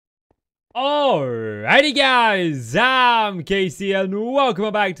Alrighty guys, I'm Casey and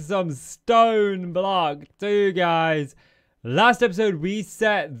welcome back to some Stone Block 2 guys. Last episode we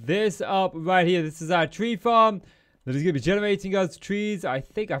set this up right here. This is our tree farm that is going to be generating us trees. I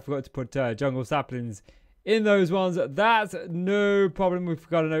think I forgot to put jungle saplings in those ones. That's no problem. We've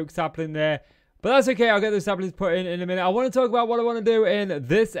got an oak sapling there. But that's okay, I'll get those saplings put in a minute. I want to talk about what I want to do in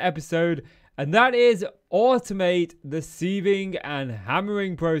this episode. And that is automate the sieving and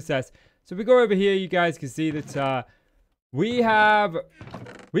hammering process. So if we go over here, you guys can see that we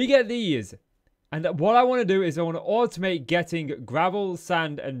get these. And what I want to do is I want to automate getting gravel,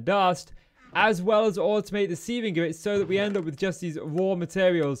 sand, and dust, as well as automate the sieving of it so that we end up with just these raw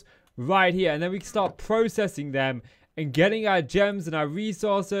materials right here. And then we can start processing them and getting our gems and our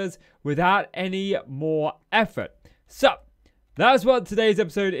resources without any more effort. So that's what today's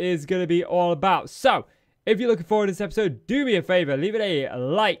episode is going to be all about. So if you're looking forward to this episode, do me a favor, leave it a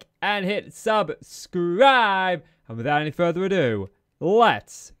like and hit subscribe. And without any further ado,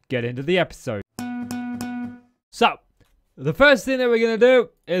 let's get into the episode. So, the first thing that we're going to do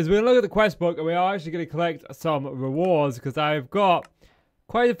is we're going to look at the quest book and we are actually going to collect some rewards because I've got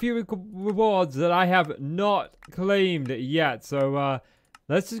quite a few rewards that I have not claimed yet. So,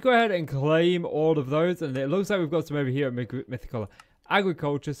 let's just go ahead and claim all of those. And it looks like we've got some over here at Mythical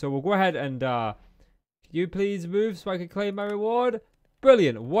Agriculture. So, we'll go ahead and you please move so I can claim my reward.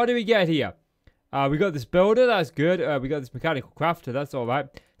 Brilliant. What do we get here? We got this builder. That's good. We got this mechanical crafter. That's all right.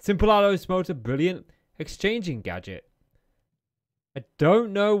 Simple alloy smelter. Brilliant. Exchanging gadget. I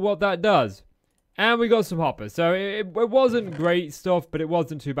don't know what that does. And we got some hoppers. So it wasn't great stuff, but it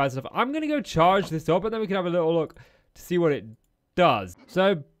wasn't too bad stuff. I'm going to go charge this up and then we can have a little look to see what it does.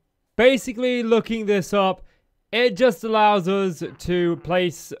 So basically looking this up, it just allows us to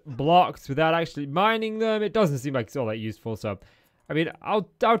place blocks without actually mining them. It doesn't seem like it's all that useful. So, I mean, I'll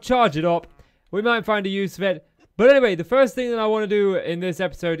charge it up. We might find a use of it. But anyway, the first thing that I want to do in this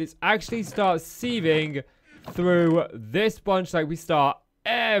episode is actually start sieving through this bunch like we start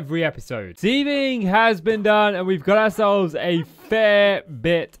every episode. Sieving has been done and we've got ourselves a fair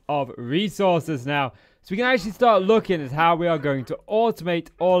bit of resources now. So we can actually start looking at how we are going to automate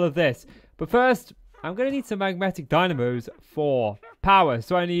all of this. But first, I'm going to need some magnetic dynamos for power.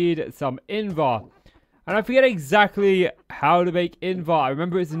 So I need some invar. And I forget exactly how to make invar. I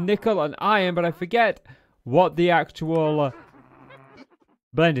remember it's nickel and iron, but I forget what the actual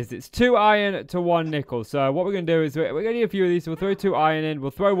blend is. It's 2 iron to 1 nickel. So what we're going to do is we're going to need a few of these. So we'll throw 2 iron in. We'll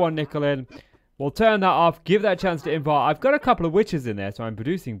throw 1 nickel in. We'll turn that off. Give that chance to invar. I've got a couple of witches in there, so I'm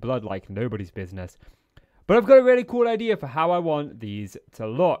producing blood like nobody's business. But I've got a really cool idea for how I want these to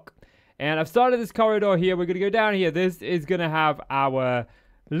look. And I've started this corridor here. We're going to go down here. This is going to have our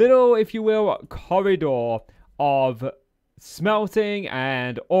little, if you will, corridor of smelting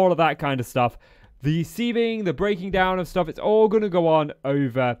and all of that kind of stuff. The sieving, the breaking down of stuff, it's all going to go on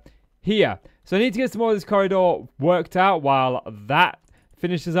over here. So I need to get some more of this corridor worked out while that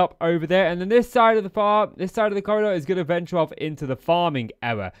finishes up over there. And then this side of the farm, this side of the corridor is going to venture off into the farming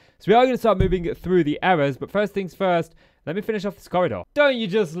area. So we are going to start moving through the areas. But first things first, let me finish off this corridor. Don't you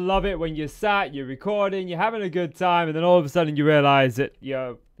just love it when you're sat, you're recording, you're having a good time, and then all of a sudden you realize that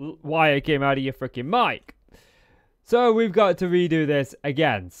your wire came out of your freaking mic. So we've got to redo this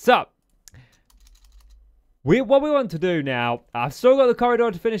again. So what we want to do now, I've still got the corridor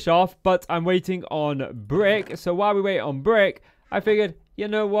to finish off, but I'm waiting on brick. So while we wait on brick, I figured, you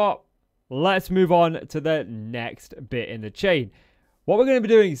know what? Let's move on to the next bit in the chain. What we're going to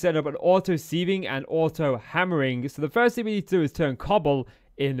be doing is setting up an auto sieving and auto hammering. So the first thing we need to do is turn cobble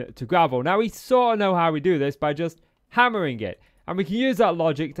into gravel. Now we sort of know how we do this by just hammering it. And we can use that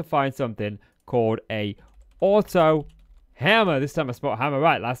logic to find something called a auto hammer. This time I spelled hammer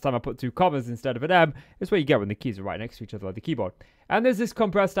right. Last time I put 2 commas instead of an M. It's what you get when the keys are right next to each other on the keyboard. And there's this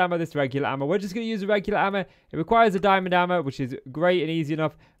compressed hammer, this regular hammer. We're just going to use a regular hammer. It requires a diamond hammer, which is great and easy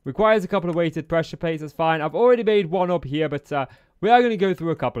enough. Requires a couple of weighted pressure plates. That's fine. I've already made one up here, but we are going to go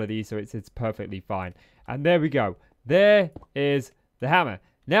through a couple of these, so it's perfectly fine. And there we go. There is the hammer.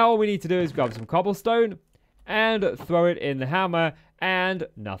 Now all we need to do is grab some cobblestone and throw it in the hammer, and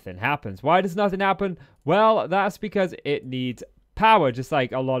nothing happens. Why does nothing happen? Well, that's because it needs power, just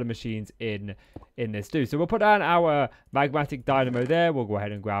like a lot of machines in this do. So we'll put down our magnetic dynamo there. We'll go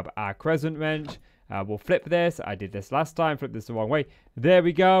ahead and grab our crescent wrench. We'll flip this. I did this last time. Flip this the wrong way. There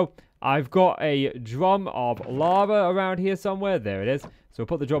we go. I've got a drum of lava around here somewhere. There it is. So we'll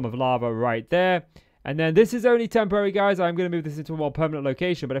put the drum of lava right there. And then this is only temporary, guys. I'm going to move this into a more permanent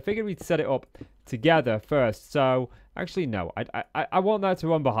location, but I figured we'd set it up together first. So actually, no. I want that to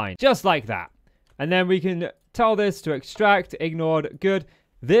run behind. Just like that. And then we can tell this to extract, ignored. Good.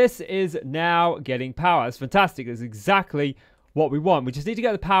 this is now getting power. That's fantastic. That's exactly what we want. We just need to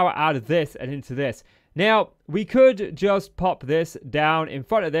get the power out of this and into this. Now, we could just pop this down in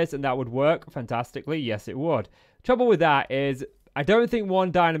front of this and that would work fantastically. Yes, it would. Trouble with that is I don't think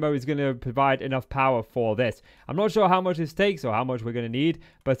one dynamo is going to provide enough power for this. I'm not sure how much this takes or how much we're going to need,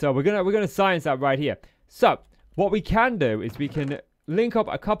 but we're going to science that right here. So, what we can do is we can link up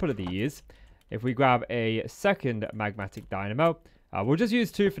a couple of these. If we grab a second magmatic dynamo, we'll just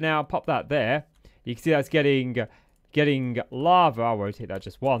use 2 for now. Pop that there. You can see that's getting lava. I'll rotate that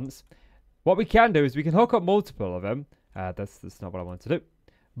just once. What we can do is we can hook up multiple of them. That's not what I want to do.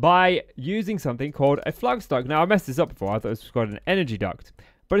 By using something called a flux duct. Now, I messed this up before. I thought it was called an energy duct.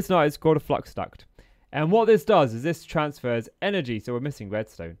 But it's not. It's called a flux duct. And what this does is this transfers energy. So we're missing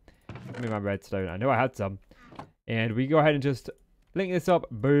redstone. Give me my redstone. I know I had some. And we go ahead and just link this up.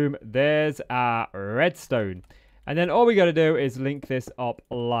 Boom. There's our redstone. And then all we got to do is link this up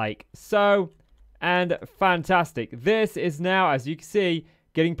like so. And fantastic. This is now, as you can see,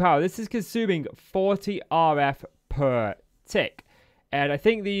 getting power. This is consuming 40 RF per tick. And I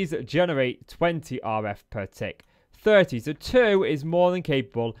think these generate 20 RF per tick. 30. So 2 is more than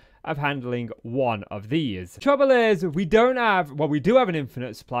capable of handling 1 of these. The trouble is, we don't have, well, we do have an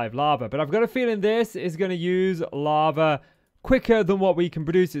infinite supply of lava, but I've got a feeling this is going to use lava quicker than what we can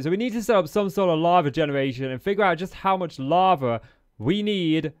produce it. So we need to set up some sort of lava generation and figure out just how much lava we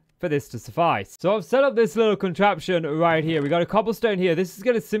need for this to suffice. So I've set up this little contraption right here. We got a cobblestone here. This is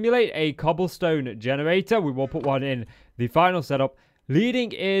going to simulate a cobblestone generator. We will put one in the final setup,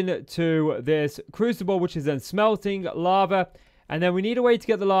 leading into this crucible, which is then smelting lava. And then we need a way to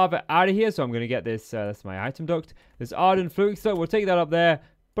get the lava out of here. So I'm going to get this, that's my item duct, this ardent flux duct. We'll take that up there,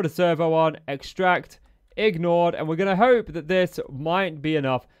 put a servo on, extract, ignored. And we're going to hope that this might be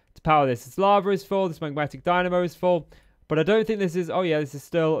enough to power this. This lava is full, this magmatic dynamo is full. But I don't think this is, oh yeah, this is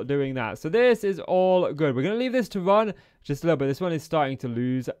still doing that. So this is all good. We're going to leave this to run just a little bit. This one is starting to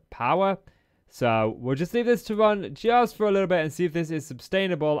lose power. So we'll just leave this to run just for a little bit and see if this is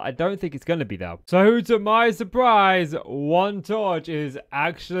sustainable. I don't think it's going to be though. So to my surprise, 1 torch is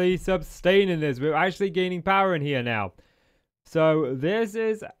actually sustaining this. We're actually gaining power in here now. So this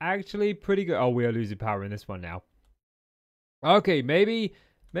is actually pretty good. Oh, we are losing power in this one now. Okay, maybe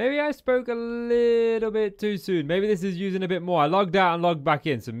I spoke a little bit too soon. Maybe this is using a bit more. I logged out and logged back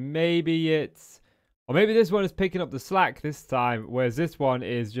in. So maybe it's, or maybe this one is picking up the slack this time, whereas this one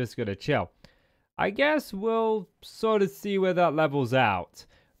is just going to chill. I guess we'll sort of see where that levels out.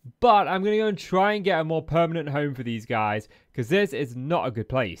 But I'm going to go and try and get a more permanent home for these guys, because this is not a good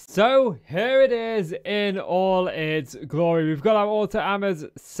place. So here it is in all its glory. We've got our auto hammers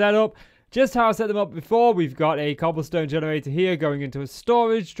set up just how I set them up before. We've got a cobblestone generator here going into a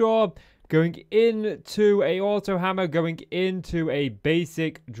storage drawer, going into a auto hammer, going into a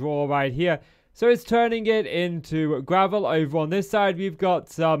basic drawer right here. So it's turning it into gravel. Over on this side, we've got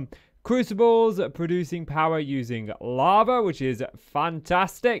some crucibles producing power using lava, which is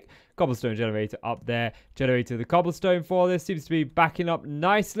fantastic. Cobblestone generator up there. Generator the cobblestone for this seems to be backing up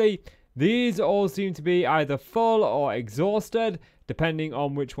nicely. These all seem to be either full or exhausted, depending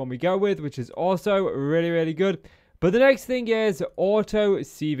on which one we go with, which is also really, really good. But the next thing is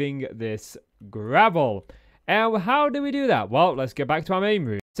auto-sieving this gravel. And how do we do that? Well, let's get back to our main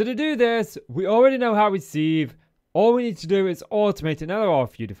room. So to do this, we already know how we sieve. All we need to do is automate it. Now, there are a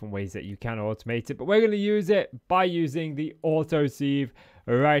few different ways that you can automate it, but we're going to use it by using the auto sieve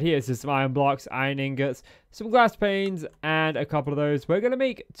right here. So some iron blocks, iron ingots, some glass panes, and a couple of those. We're going to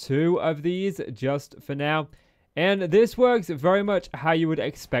make 2 of these just for now. And this works very much how you would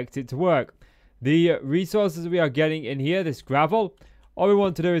expect it to work. The resources we are getting in here, this gravel, all we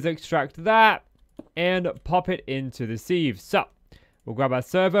want to do is extract that and pop it into the sieve. So we'll grab our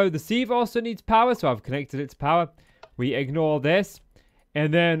servo. The sieve also needs power, so I've connected it to power. We ignore this.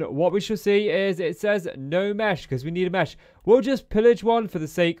 And then what we should see is it says no mesh, because we need a mesh. We'll just pillage one for the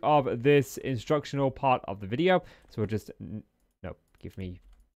sake of this instructional part of the video. So we'll just, no, give me,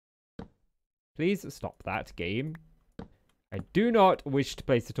 please stop that game. I do not wish to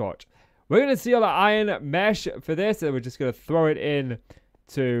place the torch. We're going to seal our iron mesh for this, and we're just going to throw it in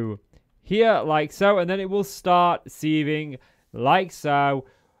to here like so, and then it will start sieving like so.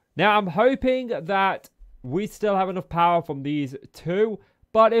 Now, I'm hoping that we still have enough power from these 2,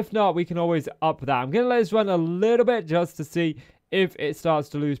 but if not, we can always up that. I'm going to let this run a little bit just to see if it starts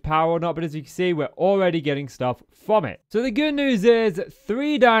to lose power or not, but as you can see, we're already getting stuff from it. So the good news is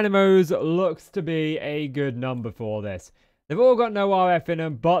 3 dynamos looks to be a good number for this. They've all got no RF in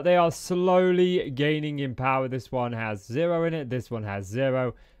them, but they are slowly gaining in power. This one has 0 in it. This one has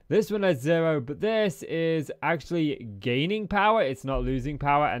 0. This one has 0, but this is actually gaining power. It's not losing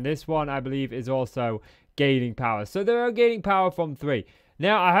power. And this one, I believe, is also gaining power. So they are gaining power from 3.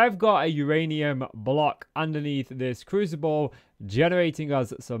 Now, I have got a uranium block underneath this crucible, generating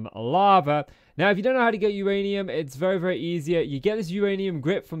us some lava. Now, if you don't know how to get uranium, it's very, very easy. You get this uranium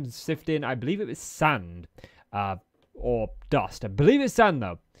grit from sifting, I believe it was sand or dust. I believe it's sand,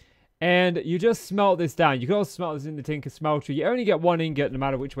 though. And you just smelt this down. You can also smelt this in the Tinker Smelter. You only get 1 ingot no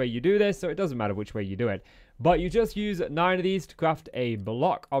matter which way you do this, so it doesn't matter which way you do it. But you just use 9 of these to craft a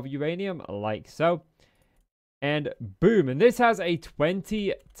block of uranium, like so. And boom. And this has a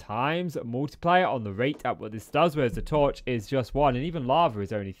 20 times multiplier on the rate at what this does, whereas the torch is just 1, and even lava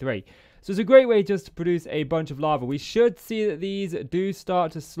is only 3. So it's a great way just to produce a bunch of lava. We should see that these do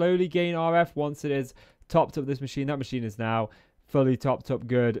start to slowly gain RF once it is topped up this machine. That machine is now fully topped up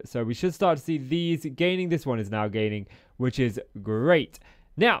good. So we should start to see these gaining. This one is now gaining, which is great.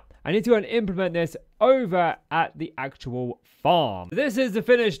 Now, I need to go and implement this over at the actual farm. This is the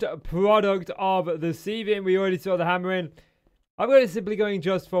finished product of the sieving. We already saw the hammer in. I'm going to simply going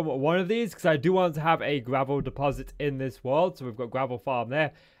just from one of these because I do want to have a gravel deposit in this world. So we've got gravel farm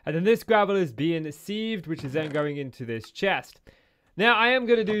there. And then this gravel is being sieved, which is then going into this chest. Now, I am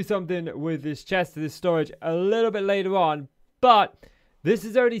going to do something with this chest, this storage, a little bit later on. But this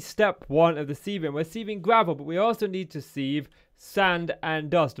is only step 1 of the sieving. We're sieving gravel, but we also need to sieve sand and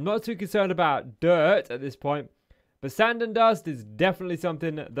dust. I'm not too concerned about dirt at this point, but sand and dust is definitely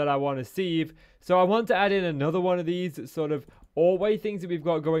something that I want to sieve. So I want to add in another one of these sort of hallway things that we've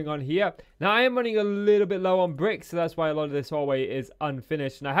got going on here. Now, I am running a little bit low on bricks, so that's why a lot of this hallway is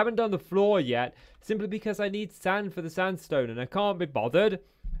unfinished. And I haven't done the floor yet, simply because I need sand for the sandstone, and I can't be bothered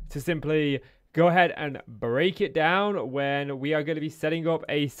to simply go ahead and break it down when we are going to be setting up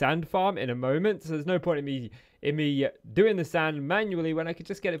a sand farm in a moment. So there's no point in me doing the sand manually when I could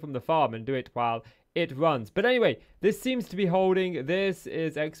just get it from the farm and do it while it runs. But anyway, this seems to be holding. This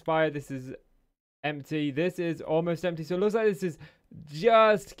is expired. This is empty. This is almost empty. So it looks like this is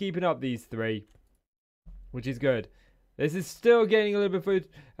just keeping up these 3, which is good. This is still getting a little bit food,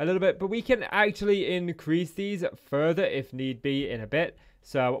 but we can actually increase these further if need be in a bit.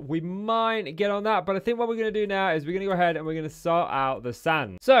 So we might get on that, but I think what we're going to do now is we're going to go ahead and we're going to sort out the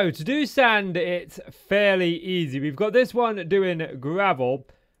sand. So to do sand, it's fairly easy. We've got this one doing gravel.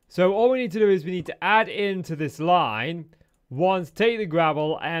 So all we need to do is we need to add into this line. Once take the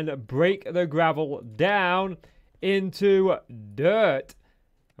gravel and break the gravel down into dirt.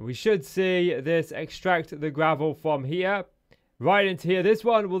 And we should see this extract the gravel from here right into here. This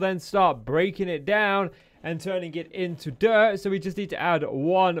one will then start breaking it down and turning it into dirt. So we just need to add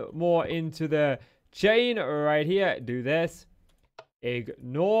 1 more into the chain right here. Do this.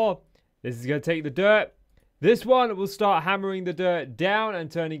 Ignore. This is going to take the dirt. This one will start hammering the dirt down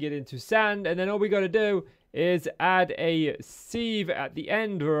and turning it into sand. And then all we got to do is add a sieve at the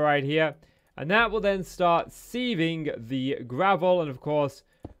end right here. And that will then start sieving the gravel. And of course,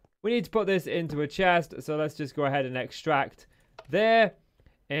 we need to put this into a chest. So let's just go ahead and extract there.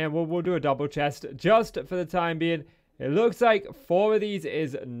 And we'll do a double chest just for the time being. It looks like 4 of these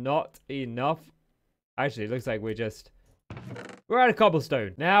is not enough. Actually, it looks like we're out of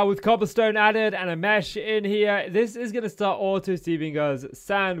cobblestone. Now, with cobblestone added and a mesh in here, this is going to start auto-sieving us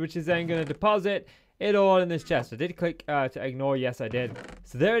sand, which is then going to deposit it all in this chest. I did click to ignore. Yes, I did.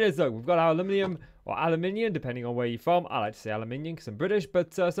 So there it is. Look, we've got our aluminium or aluminium, depending on where you're from. I like to say aluminium because I'm British,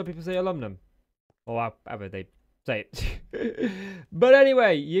 but some people say aluminum. Or however they say it. But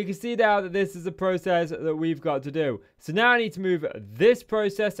anyway, you can see now that this is a process that we've got to do. So now I need to move this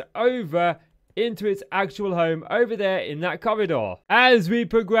process over into its actual home over there in that corridor. As we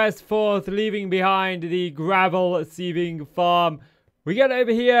progress forth, leaving behind the gravel sieving farm, we get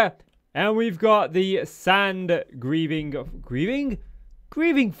over here and we've got the sand grieving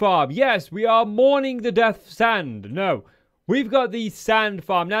farm. Yes, we are mourning the death of sand. No, we've got the sand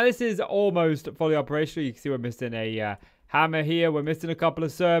farm. Now, this is almost fully operational. You can see we're missing a hammer here. We're missing a couple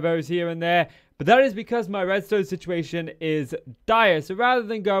of servos here and there. But that is because my redstone situation is dire. So rather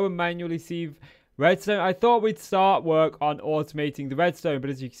than go and manually sieve redstone, I thought we'd start work on automating the redstone. But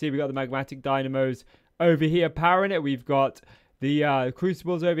as you can see, we've got the magmatic dynamos over here powering it. We've got the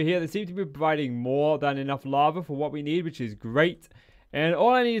crucibles over here that seem to be providing more than enough lava for what we need, which is great. And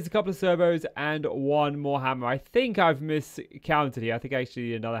all I need is a couple of servos and 1 more hammer. I think I've miscounted here. I think I actually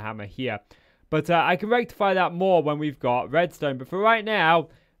need another hammer here. But I can rectify that more when we've got redstone. But for right now,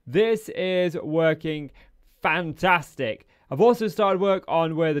 this is working fantastic. I've also started work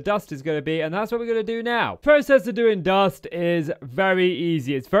on where the dust is going to be, and that's what we're going to do now. The process of doing dust is very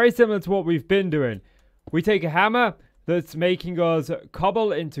easy. It's very similar to what we've been doing. We take a hammer. that's making us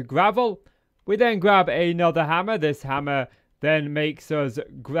cobble into gravel. We then grab another hammer. This hammer then makes us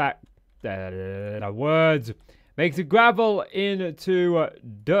makes a gravel into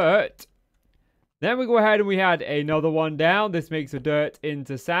dirt. Then we go ahead and we add another one down. This makes the dirt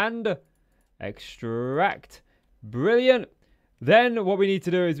into sand. Extract. Brilliant. Then what we need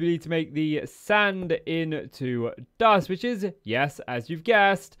to do is we need to make the sand into dust, which is, yes, as you've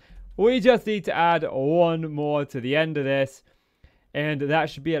guessed, we just need to add one more to the end of this. And that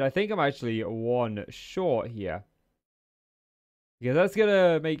should be it. I think I'm actually one short here. Because that's going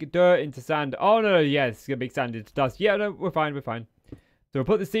to make dirt into sand. Oh, no, yeah, it's going to make sand into dust. Yeah, no, we're fine, we're fine. So we'll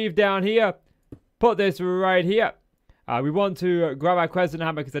put the sieve down here. Put this right here. We want to grab our crescent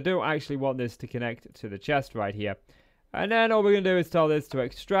hammer because I don't actually want this to connect to the chest right here. And then all we're going to do is tell this to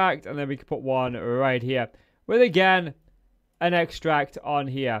extract. And then we can put one right here. With, again, an extract on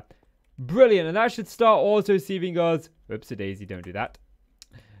here. Brilliant. And that should start auto-sieving us. Whoopsie-daisy, don't do that.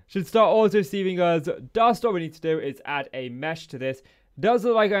 Should start auto-sieving us dust. All we need to do is add a mesh to this. Does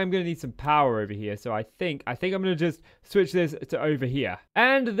look like I'm going to need some power over here. So I think I'm going to just switch this to over here.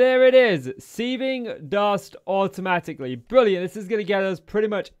 And there it is. Sieving dust automatically. Brilliant. This is going to get us pretty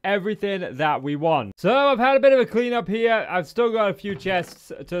much everything that we want. So I've had a bit of a cleanup here. I've still got a few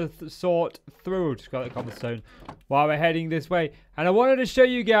chests to sort through. Just got the cobblestone while we're heading this way. And I wanted to show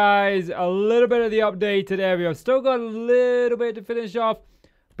you guys a little bit of the updated area. I've still got a little bit to finish off.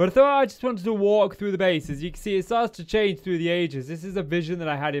 But I thought I just wanted to walk through the base. As you can see, it starts to change through the ages. This is a vision that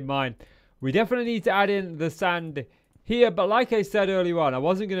I had in mind. We definitely need to add in the sand here. But like I said earlier on, I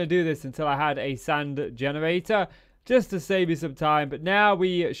wasn't going to do this until I had a sand generator. Just to save me some time. But now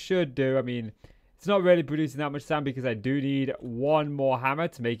we should do. I mean, it's not really producing that much sand because I do need one more hammer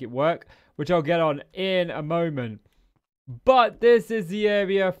to make it work. Which I'll get on in a moment. But this is the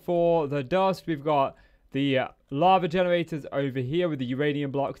area for the dust. We've got the lava generators over here with the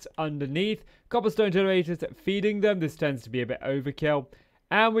uranium blocks underneath. Cobblestone generators feeding them. This tends to be a bit overkill.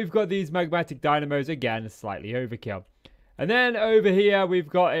 And we've got these magmatic dynamos. Again, slightly overkill. And then over here, we've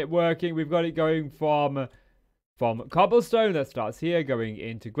got it working. We've got it going from cobblestone. That starts here. Going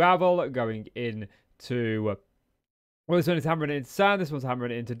into gravel. Going into... Well, this one is hammering it into sand. This one's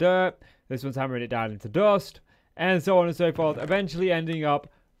hammering it into dirt. This one's hammering it down into dust. And so on and so forth. Eventually ending up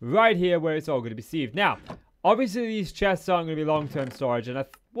right here where it's all going to be sieved. Now, obviously these chests aren't going to be long-term storage, and I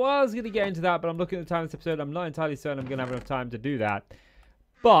was going to get into that, but I'm looking at the time of this episode. I'm not entirely certain I'm going to have enough time to do that.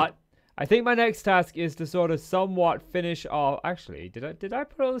 But I think my next task is to sort of somewhat finish off. Actually, did I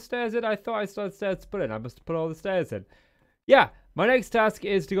put all the stairs in? I thought I started stairs to put in. I must have put all the stairs in. Yeah, my next task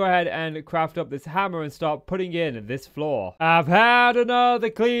is to go ahead and craft up this hammer and start putting in this floor. I've had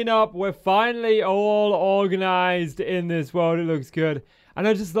another cleanup. We're finally all organized in this world. It looks good. And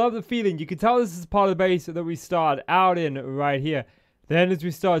I just love the feeling. You can tell this is part of the base that we started out in right here. Then as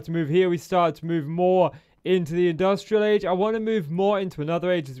we start to move here, we start to move more into the industrial age. I want to move more into another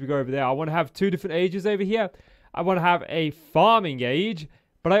age as we go over there. I want to have two different ages over here. I want to have a farming age.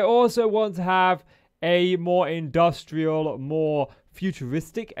 But I also want to have a more industrial, more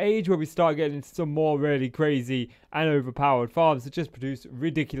futuristic age where we start getting some more really crazy and overpowered farms that just produce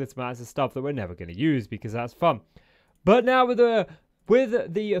ridiculous amounts of stuff that we're never going to use because that's fun. But now with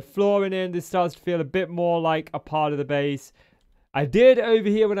the flooring in, this starts to feel a bit more like a part of the base. I did over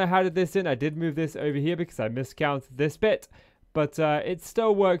here when I had this in, I did move this over here because I miscounted this bit. But it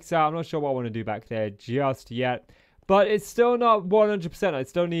still works out. I'm not sure what I want to do back there just yet. But it's still not 100%. I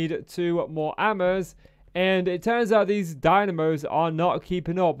still need 2 more hammers. And it turns out these dynamos are not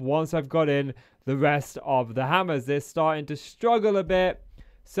keeping up once I've got in the rest of the hammers. They're starting to struggle a bit.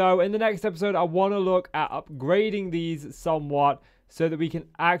 So in the next episode, I want to look at upgrading these somewhat, so that we can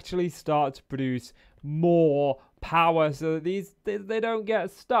actually start to produce more power so that these they don't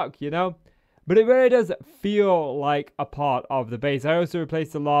get stuck, you know? But it really does feel like a part of the base. I also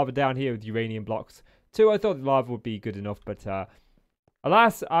replaced the lava down here with uranium blocks too. I thought the lava would be good enough, but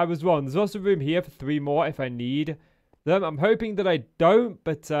alas, I was wrong. There's also room here for 3 more if I need them. I'm hoping that I don't,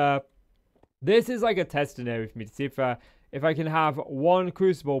 but this is like a testing area for me to see if I can have 1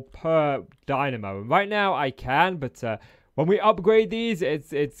 crucible per dynamo. And right now I can, but when we upgrade these,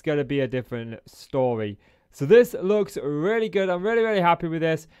 it's going to be a different story. So this looks really good. I'm really, really happy with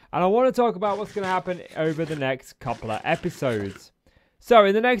this. And I want to talk about what's going to happen over the next couple of episodes. So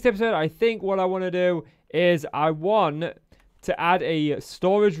in the next episode, I think what I want to do is I want to add a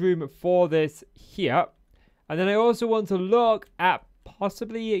storage room for this here. And then I also want to look at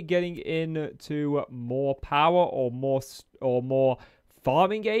possibly getting into more power or more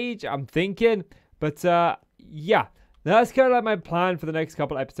farming age, I'm thinking. But yeah. Now, that's kind of like my plan for the next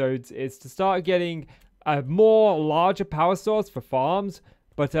couple episodes, is to start getting a more larger power source for farms.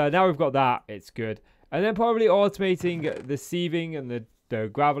 But now we've got that, it's good. And then probably automating the sieving and the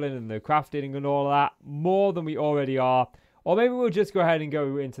graveling and the crafting and all of that more than we already are. Or maybe we'll just go ahead and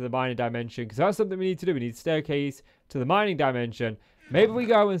go into the mining dimension, because that's something we need to do. We need a staircase to the mining dimension. Maybe we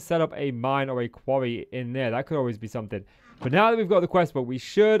go and set up a mine or a quarry in there. That could always be something. But now that we've got the quest book, we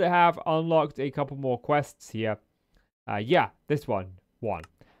should have unlocked a couple more quests here. Yeah, this one. We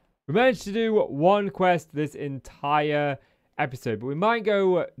managed to do one quest this entire episode, but we might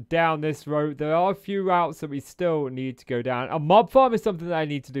go down this road. There are a few routes that we still need to go down. A mob farm is something that I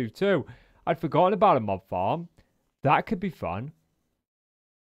need to do too. I'd forgotten about a mob farm. That could be fun.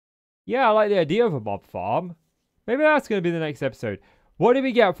 Yeah, I like the idea of a mob farm. Maybe that's going to be the next episode. What did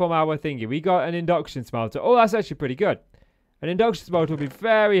we get from our thingy? We got an induction smelter. Oh, that's actually pretty good. An induction smelter will be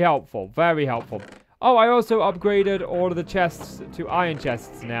very helpful. Very helpful. Oh, I also upgraded all of the chests to iron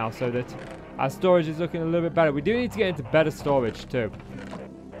chests now, so that our storage is looking a little bit better. We do need to get into better storage too.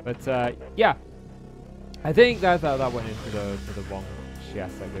 But yeah, I think that went into the wrong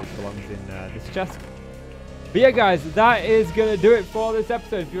chest. That belongs in this chest. But yeah, guys, that is going to do it for this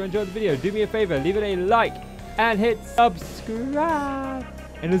episode. If you enjoyed the video, do me a favor, leave it a like and hit subscribe.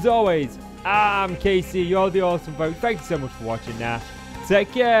 And as always, I'm KC. You're the awesome folks. Thank you so much for watching now.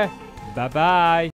 Take care. Bye-bye.